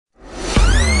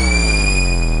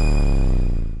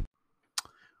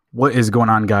What is going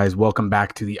on, guys? Welcome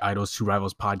back to the Idols to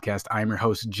Rivals podcast. I am your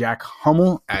host, Jack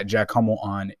Hummel, at Jack Hummel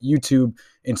on YouTube,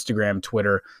 Instagram,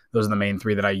 Twitter. Those are the main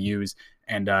three that I use.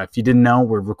 And if you didn't know,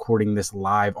 we're recording this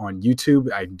live on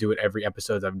YouTube. I do it every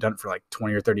episode. I've done it for like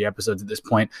 20 or 30 episodes at this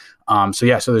point. So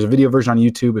there's a video version on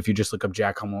YouTube. If you just look up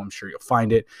Jack Hummel, I'm sure you'll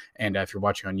find it. And if you're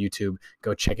watching on YouTube,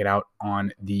 go check it out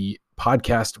on the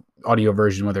podcast audio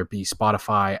version, whether it be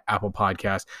Spotify, Apple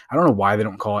Podcast. I don't know why they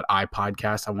don't call it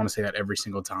iPodcast. I want to say that every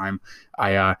single time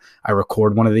I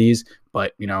record one of these,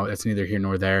 but that's neither here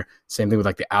nor there. Same thing with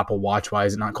like the Apple Watch. Why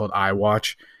is it not called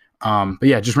iWatch? But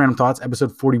yeah, just random thoughts.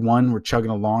 Episode 41. We're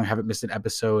chugging along. Haven't missed an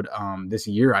episode this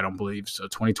year, I don't believe. So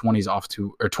 2020 is off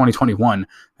to, or 2021.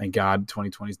 Thank God,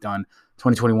 2020 is done.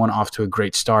 2021 off to a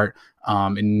great start.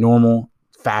 In normal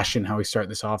fashion, how we start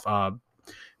this off.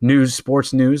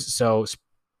 Sports news. So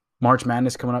March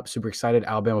Madness coming up. Super excited.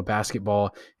 Alabama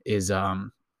basketball is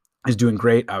doing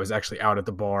great. I was actually out at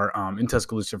the bar in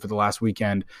Tuscaloosa for the last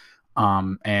weekend.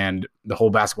 And the whole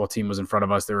basketball team was in front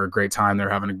of us. They were a great time. They were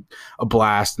having a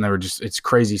blast, and it's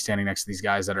crazy standing next to these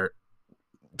guys that are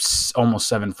almost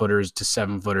 7 footers to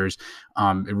 7 footers.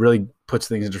 It really puts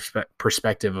things into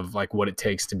perspective of like what it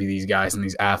takes to be these guys and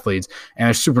these athletes. And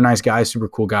they're super nice guys, super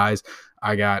cool guys.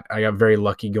 I got very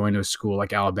lucky going to a school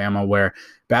like Alabama where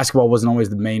basketball wasn't always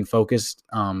the main focus.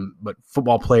 But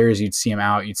football players, you'd see them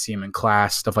out, you'd see them in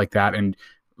class, stuff like that. And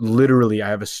literally I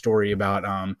have a story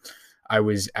about, I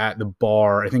was at the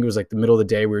bar. I think it was like the middle of the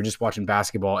day. We were just watching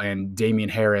basketball, and Damian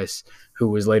Harris, who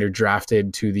was later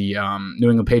drafted to the New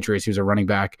England Patriots, he was a running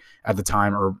back at the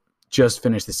time, or just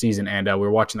finished the season. And we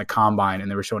were watching the combine, and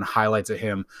they were showing highlights of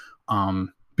him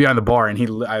behind the bar.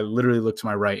 And I literally looked to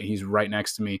my right, and he's right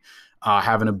next to me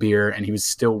having a beer, and he was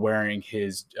still wearing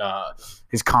his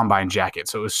combine jacket.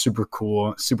 So it was super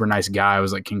cool, super nice guy. I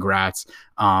was like, congrats.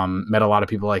 Met a lot of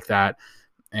people like that.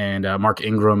 And Mark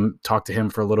Ingram, talked to him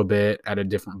for a little bit at a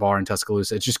different bar in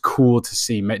Tuscaloosa. It's just cool to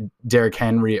see. Met Derrick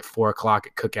Henry at 4 o'clock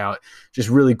at Cookout. Just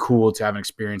really cool to have an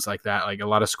experience like that. Like a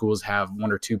lot of schools have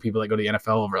 1 or 2 people that go to the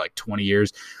NFL over like 20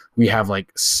 years. We have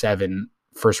like 7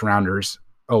 first rounders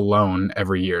alone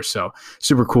every year. So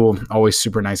super cool. Always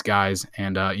super nice guys.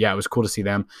 And it was cool to see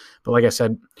them. But like I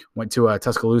said, went to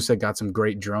Tuscaloosa, got some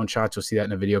great drone shots. You'll see that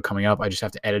in a video coming up. I just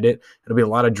have to edit it. It'll be a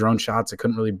lot of drone shots. I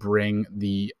couldn't really bring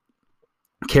the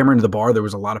camera into the bar. There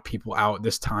was a lot of people out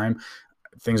this time.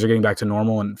 Things are getting back to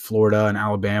normal in Florida and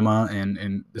Alabama and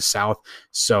in the South.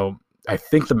 So I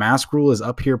think the mask rule is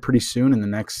up here pretty soon in the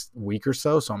next week or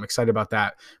so. So I'm excited about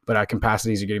that. But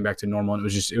capacities are getting back to normal. And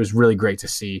it was really great to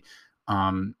see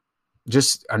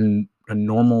just a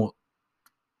normal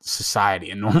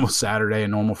society, a normal Saturday, a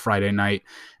normal Friday night,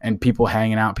 and people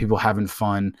hanging out, people having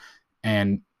fun.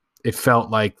 And it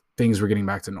felt like things were getting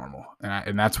back to normal.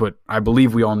 And that's what I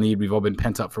believe we all need. We've all been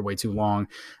pent up for way too long.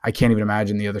 I can't even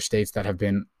imagine the other states that have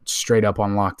been straight up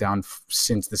on lockdown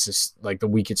since this is like the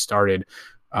week it started,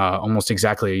 almost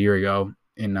exactly a year ago,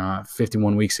 in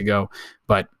 51 weeks ago.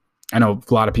 But I know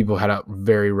a lot of people had a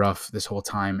very rough this whole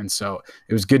time. And so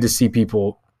it was good to see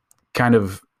people kind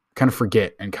of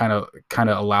forget and kind of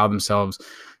allow themselves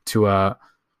to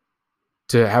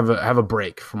have a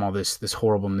break from all this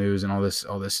horrible news and all this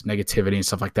negativity and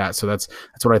stuff like that. So that's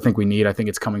what I think we need. I think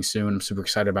it's coming soon. I'm super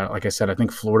excited about it. Like I said, I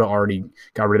think Florida already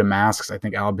got rid of masks. I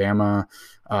think Alabama,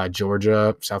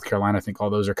 Georgia, South Carolina, I think all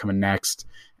those are coming next.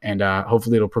 And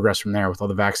hopefully it'll progress from there with all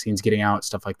the vaccines getting out,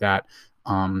 stuff like that.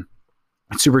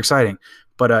 It's super exciting.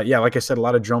 But like I said, a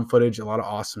lot of drone footage, a lot of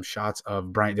awesome shots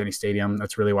of Bryant-Denny Stadium.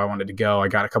 That's really why I wanted to go. I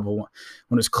got a couple when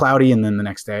it was cloudy, and then the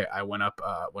next day I went up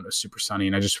when it was super sunny,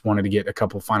 and I just wanted to get a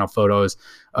couple final photos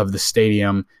of the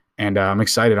stadium. And I'm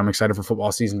excited. I'm excited for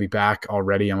football season to be back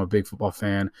already. I'm a big football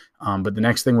fan. But the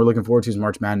next thing we're looking forward to is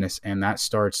March Madness, and that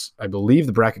starts, I believe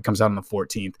the bracket comes out on the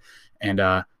 14th. And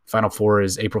Final Four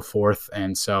is April 4th.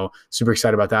 And so super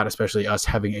excited about that, especially us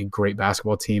having a great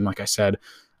basketball team, like I said.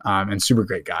 And super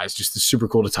great guys, just super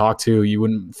cool to talk to. You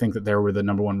wouldn't think that they were the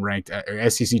number 1 ranked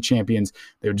SEC champions.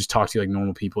 They would just talk to you like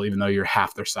normal people, even though you're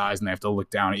half their size, and they have to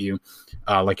look down at you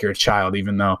like you're a child,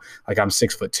 even though like I'm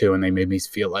 6'2", and they made me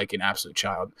feel like an absolute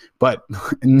child. But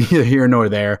neither here nor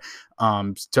there.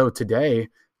 So today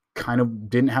kind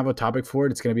of didn't have a topic for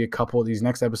it. It's going to be a couple of these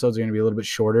next episodes are going to be a little bit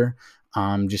shorter,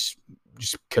 just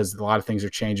because a lot of things are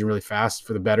changing really fast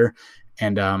for the better.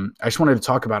 And I just wanted to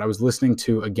talk about, I was listening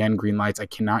to, again, Green Lights. I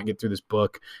cannot get through this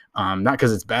book, not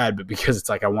because it's bad, but because it's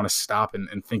like I want to stop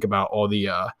and think about all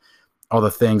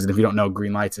the things. And if you don't know,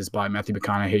 Green Lights is by Matthew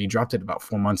McConaughey. He dropped it about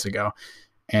 4 months ago.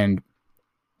 And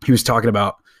he was talking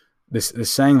about this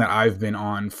saying that I've been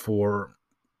on for,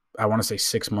 I want to say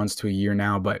 6 months to a year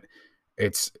now, but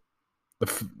it's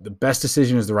the best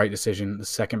decision is the right decision. The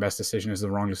second best decision is the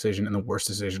wrong decision. And the worst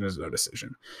decision is no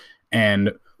decision.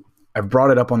 And I've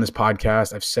brought it up on this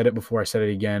podcast. I've said it before. I said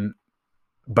it again,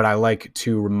 but I like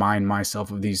to remind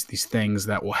myself of these things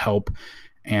that will help.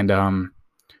 And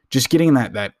just getting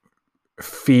that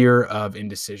fear of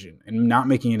indecision, and not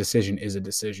making a decision is a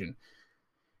decision.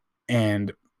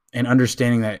 And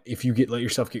understanding that if you let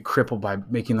yourself get crippled by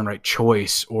making the right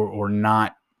choice or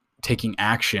not taking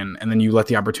action, and then you let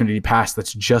the opportunity pass,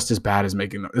 that's just as bad as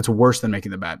it's worse than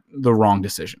making the wrong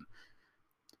decision.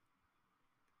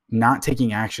 Not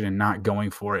taking action and not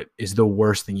going for it is the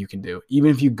worst thing you can do.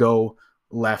 Even if you go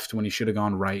left when you should have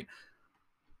gone right,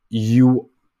 you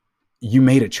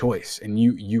made a choice and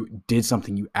you did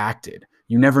something, you acted.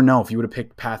 You never know if you would have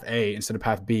picked path A instead of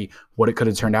path B, what it could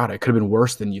have turned out. It could have been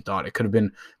worse than you thought. It could have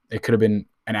been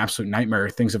an absolute nightmare.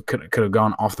 Things could have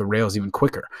gone off the rails even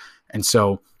quicker. And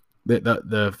so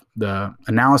the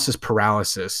analysis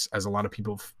paralysis, as a lot of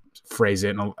people phrase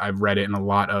it, and I've read it in a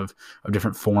lot of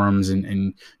different forums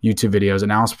and YouTube videos,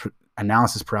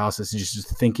 analysis paralysis is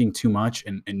just thinking too much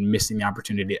and missing the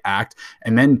opportunity to act.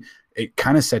 And then it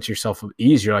kind of sets yourself at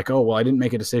ease. You're like, oh, well, I didn't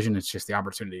make a decision. It's just the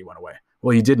opportunity went away.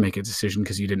 Well, you did make a decision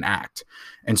because you didn't act.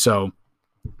 And so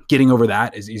getting over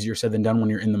that is easier said than done when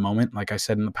you're in the moment. Like I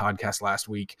said in the podcast last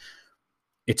week,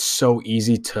 it's so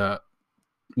easy to,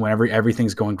 whenever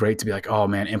everything's going great, to be like, oh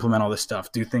man, implement all this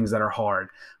stuff, do things that are hard.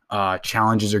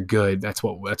 Challenges are good. That's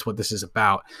what this is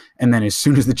about. And then as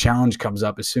soon as the challenge comes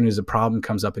up, as soon as a problem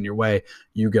comes up in your way,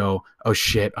 you go, oh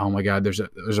shit, oh my God, there's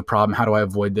a problem. How do I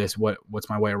avoid this? What's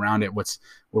my way around it? What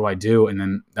do I do? And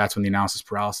then that's when the analysis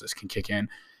paralysis can kick in,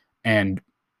 and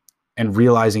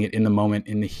realizing it in the moment,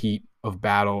 in the heat of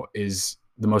battle, is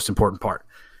the most important part.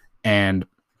 And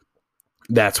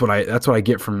that's what I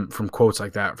get from quotes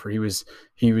like that. For he was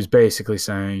basically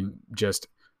saying, just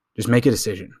make a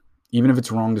decision. Even if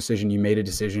it's a wrong decision, you made a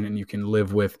decision, and you can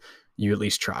live with, you at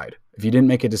least tried. If you didn't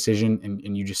make a decision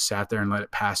and you just sat there and let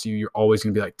it pass you, you're always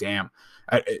going to be like, damn.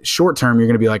 Short term, you're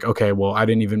going to be like, okay, well, I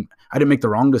didn't make the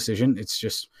wrong decision. It's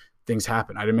just things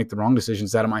happen. I didn't make the wrong decision.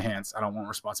 It's out of my hands. I don't want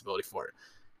responsibility for it.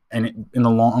 And in the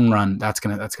long run, that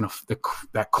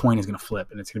coin is going to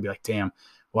flip, and it's going to be like, damn,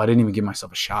 well, I didn't even give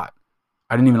myself a shot.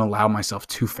 I didn't even allow myself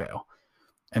to fail.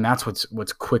 And that's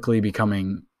what's quickly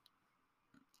becoming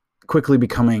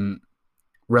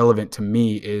relevant to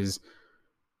me is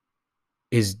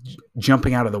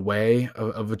jumping out of the way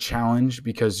of a challenge,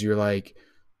 because you're like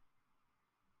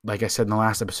I said in the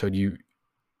last episode, you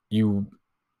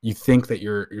think that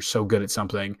you're so good at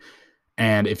something,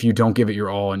 and if you don't give it your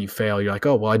all and you fail, you're like,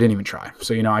 oh, well, I didn't even try.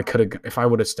 So, I could have, if I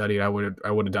would have studied, I would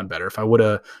have done better. If I would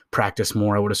have practiced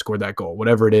more, I would have scored that goal,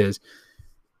 whatever it is.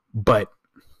 But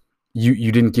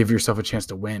you didn't give yourself a chance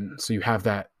to win. So you have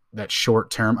that short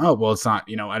term, oh, well, it's not,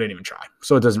 I didn't even try,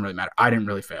 so it doesn't really matter. I didn't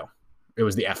really fail. It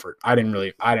was the effort. I didn't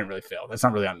really fail. That's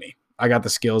not really on me. I got the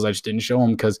skills. I just didn't show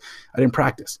them because I didn't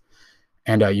practice.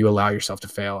 And you allow yourself to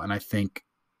fail. And I think,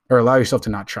 or allow yourself to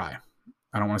not try.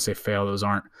 I don't want to say fail. Those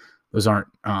aren't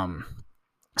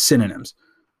synonyms.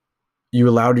 You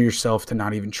allowed yourself to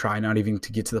not even try, not even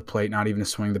to get to the plate, not even to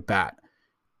swing the bat.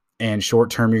 And short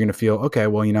term, you're going to feel, okay,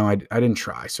 well, I didn't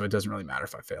try, so it doesn't really matter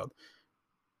if I failed.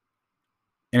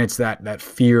 And it's that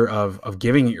fear of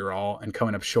giving it your all and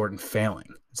coming up short and failing.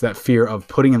 It's that fear of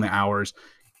putting in the hours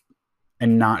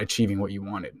and not achieving what you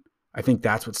wanted. I think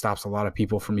that's what stops a lot of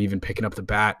people from even picking up the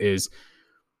bat, is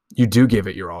you do give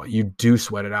it your all. You do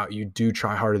sweat it out. You do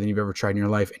try harder than you've ever tried in your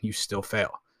life, and you still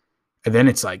fail. And then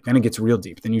then it gets real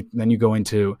deep. Then you go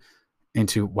into,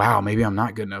 wow, maybe I'm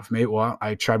not good enough. Maybe, well,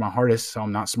 I tried my hardest, so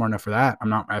I'm not smart enough for that. I'm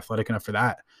not athletic enough for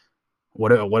that.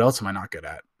 What else am I not good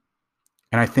at?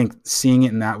 And I think seeing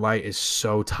it in that light is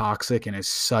so toxic, and is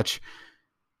such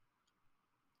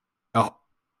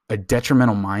a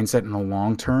detrimental mindset in the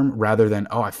long term, rather than,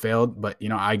 oh, I failed, but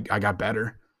I got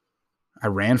better. I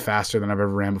ran faster than I've ever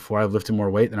ran before. I've lifted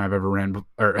more weight than I've ever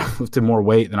lifted more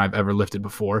weight than I've ever lifted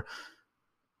before.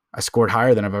 I scored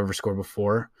higher than I've ever scored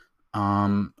before.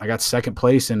 I got second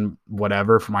place in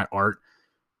whatever for my art.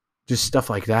 Just stuff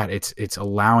like that. It's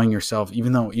allowing yourself,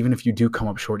 even if you do come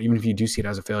up short, even if you do see it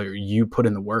as a failure, you put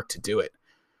in the work to do it.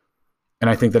 And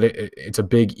I think that it's a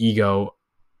big ego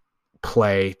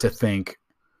play to think,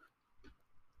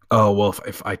 oh, well,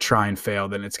 if I try and fail,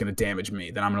 then it's going to damage me.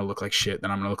 Then I'm going to look like shit.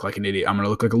 Then I'm going to look like an idiot. I'm going to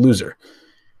look like a loser.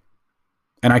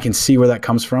 And I can see where that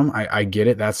comes from. I get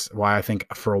it. That's why I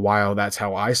think for a while, that's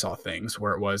how I saw things,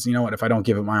 where it was, you know what, if I don't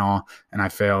give it my all and I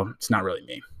fail, it's not really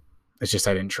me. It's just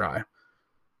I didn't try.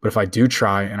 But if I do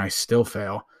try and I still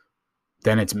fail,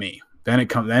 then it's me. Then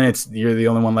you're the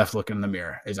only one left looking in the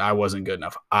mirror, is I wasn't good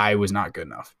enough. I was not good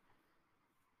enough.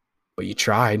 but you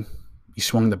tried, you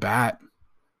swung the bat.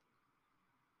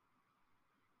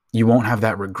 You won't have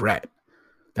that regret.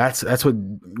 That's what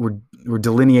we're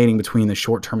delineating between the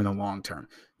short term and the long term.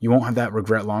 You won't have that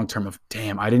regret long term of,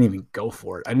 damn, I didn't even go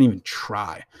for it. I didn't even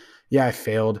try. Yeah, I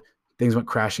failed. Things went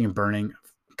crashing and burning.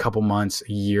 A couple months,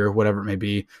 a year, whatever it may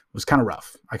be. It was kind of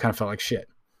rough. I kind of felt like shit.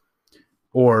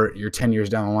 Or you're 10 years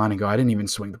down the line and go, I didn't even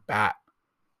swing the bat.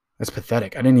 That's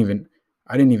pathetic. I didn't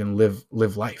even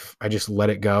live life. I just let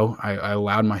it go. I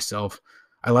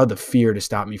allowed the fear to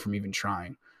stop me from even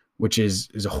trying, which is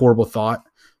a horrible thought.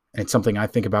 And it's something I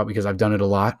think about because I've done it a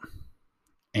lot,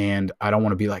 and I don't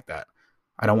want to be like that.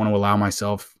 I don't want to allow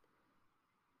myself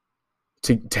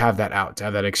to have that out, to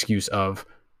have that excuse of,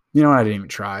 I didn't even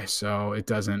try, so it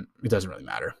doesn't really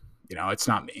matter. It's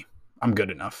not me. I'm good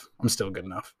enough. I'm still good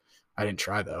enough. I didn't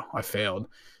try though. I failed.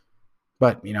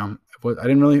 But, I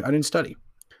didn't study.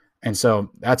 And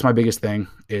so that's my biggest thing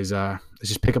is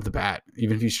just pick up the bat,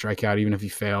 even if you strike out, even if you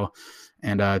fail.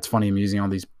 And it's funny, I'm using all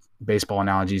these baseball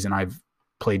analogies, and I've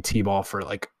played t-ball for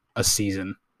like a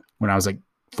season when I was like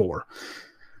 4.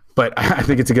 But I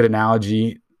think it's a good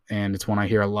analogy, and it's one I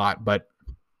hear a lot. But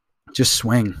just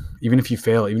swing, even if you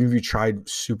fail, even if you tried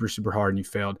super, super hard and you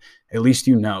failed, at least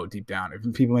deep down.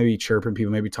 If people may be chirping,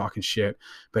 people may be talking shit,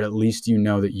 but at least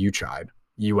that you tried.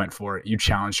 You went for it. You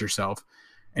challenged yourself.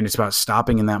 And it's about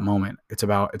stopping in that moment. It's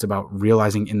about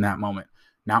realizing in that moment,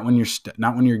 not when you're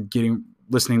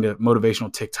listening to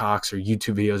motivational TikToks or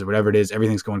YouTube videos or whatever it is.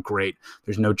 Everything's going great.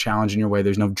 There's no challenge in your way.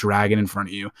 There's no dragon in front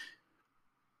of you.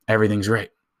 Everything's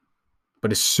great.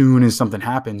 But as soon as something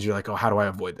happens, you're like, oh, how do I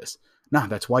avoid this? No,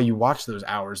 that's why you watch those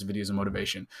hours of videos of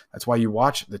motivation. That's why you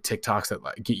watch the TikToks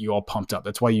that get you all pumped up.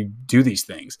 That's why you do these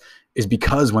things, is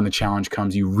because when the challenge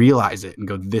comes, you realize it and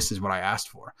go, this is what I asked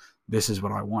for. This is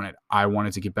what I wanted. I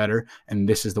wanted to get better, and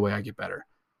this is the way I get better.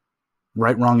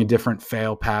 Right, wrong, indifferent,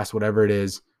 fail, pass, whatever it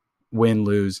is, win,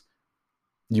 lose.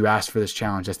 You asked for this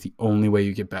challenge. That's the only way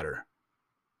you get better.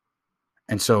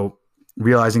 And so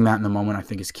realizing that in the moment, I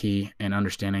think, is key, and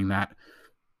understanding that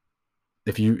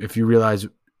if you realize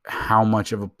how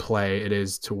much of a play it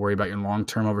is to worry about your long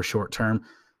term over short term,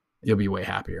 you'll be way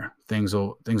happier. Things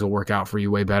will work out for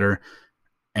you way better,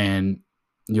 and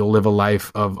you'll live a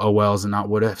life of oh wells and not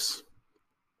what ifs.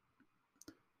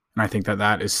 And I think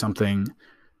that is something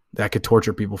that could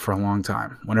torture people for a long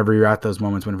time. Whenever you're at those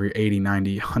moments, whenever you're 80,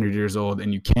 90, 100 years old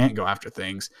and you can't go after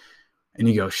things, and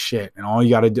you go, shit, and all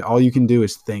you can do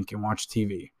is think and watch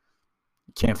TV.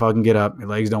 You can't fucking get up. Your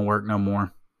legs don't work no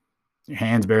more. Your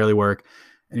hands barely work.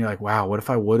 And you're like, wow, what if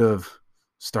I would have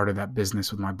started that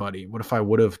business with my buddy? What if I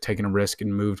would have taken a risk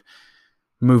and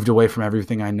moved away from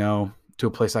everything I know to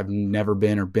a place I've never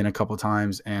been or been a couple of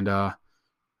times, and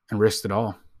risked it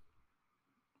all?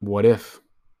 What if?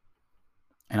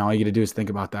 And all you got to do is think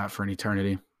about that for an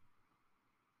eternity,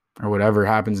 or whatever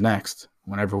happens next,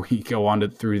 whenever we go on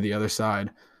through the other side.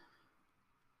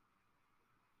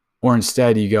 Or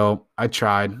instead you go, I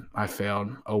tried, I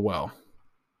failed, oh well.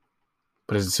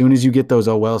 But as soon as you get those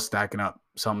oh wells stacking up,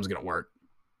 something's going to work.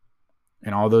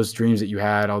 And all those dreams that you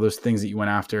had, all those things that you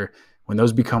went after, when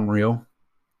those become real,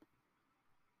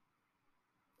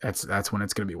 that's when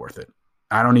it's going to be worth it.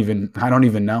 I don't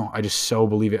even know. I just so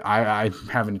believe it. I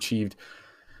haven't achieved.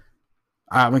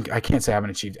 I can't say I haven't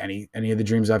achieved any of the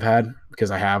dreams I've had,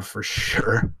 because I have for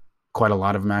sure, quite a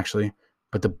lot of them actually.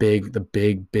 But the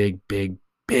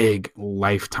big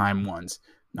lifetime ones,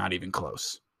 not even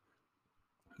close.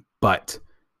 But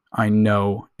I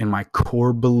know in my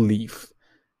core belief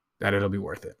that it'll be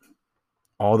worth it.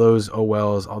 All those oh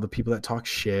wells, all the people that talk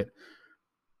shit,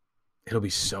 it'll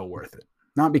be so worth it.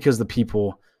 Not because the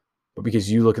people, but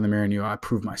because you look in the mirror and I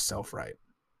prove myself right.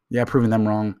 Yeah, proving them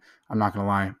wrong, I'm not going to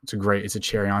lie. It's a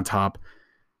cherry on top.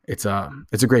 It's a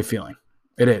great feeling.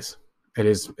 It is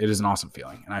an awesome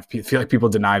feeling. And I feel like people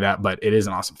deny that, but it is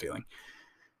an awesome feeling.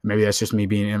 Maybe that's just me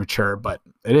being immature, but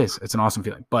it's an awesome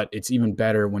feeling. But it's even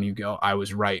better when you go, I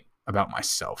was right about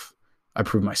myself. I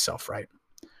proved myself right.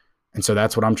 And so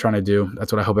that's what I'm trying to do.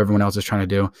 That's what I hope everyone else is trying to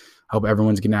do. I hope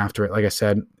everyone's getting after it. Like I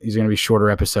said, these are going to be shorter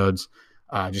episodes,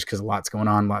 just because a lot's going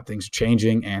on, a lot of things are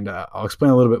changing. And I'll explain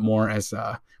a little bit more as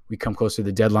we come closer to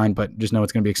the deadline, but just know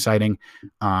it's going to be exciting.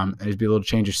 And there's be a little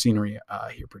change of scenery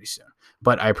here pretty soon.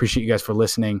 But I appreciate you guys for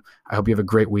listening. I hope you have a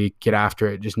great week. Get after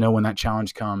it. Just know when that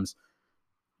challenge comes,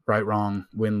 right, wrong,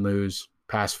 win, lose,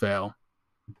 pass, fail,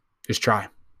 just try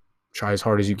as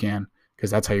hard as you can, because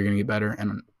that's how you're going to get better.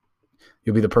 And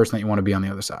you'll be the person that you want to be on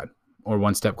the other side, or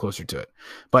one step closer to it.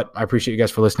 But I appreciate you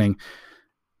guys for listening.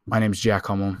 My name is Jack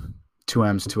Hummel, 2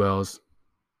 M's, 2 L's,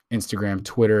 Instagram,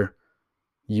 Twitter,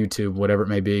 YouTube, whatever it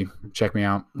may be. Check me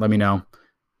out. Let me know.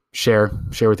 share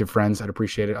with your friends. I'd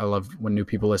appreciate it. I love when new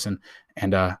people listen.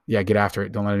 And yeah, get after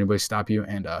it. Don't let anybody stop you.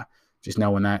 And just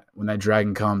know when that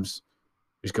dragon comes,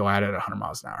 just go at it at 100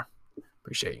 miles an hour.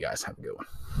 Appreciate you guys. Have a good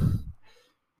one.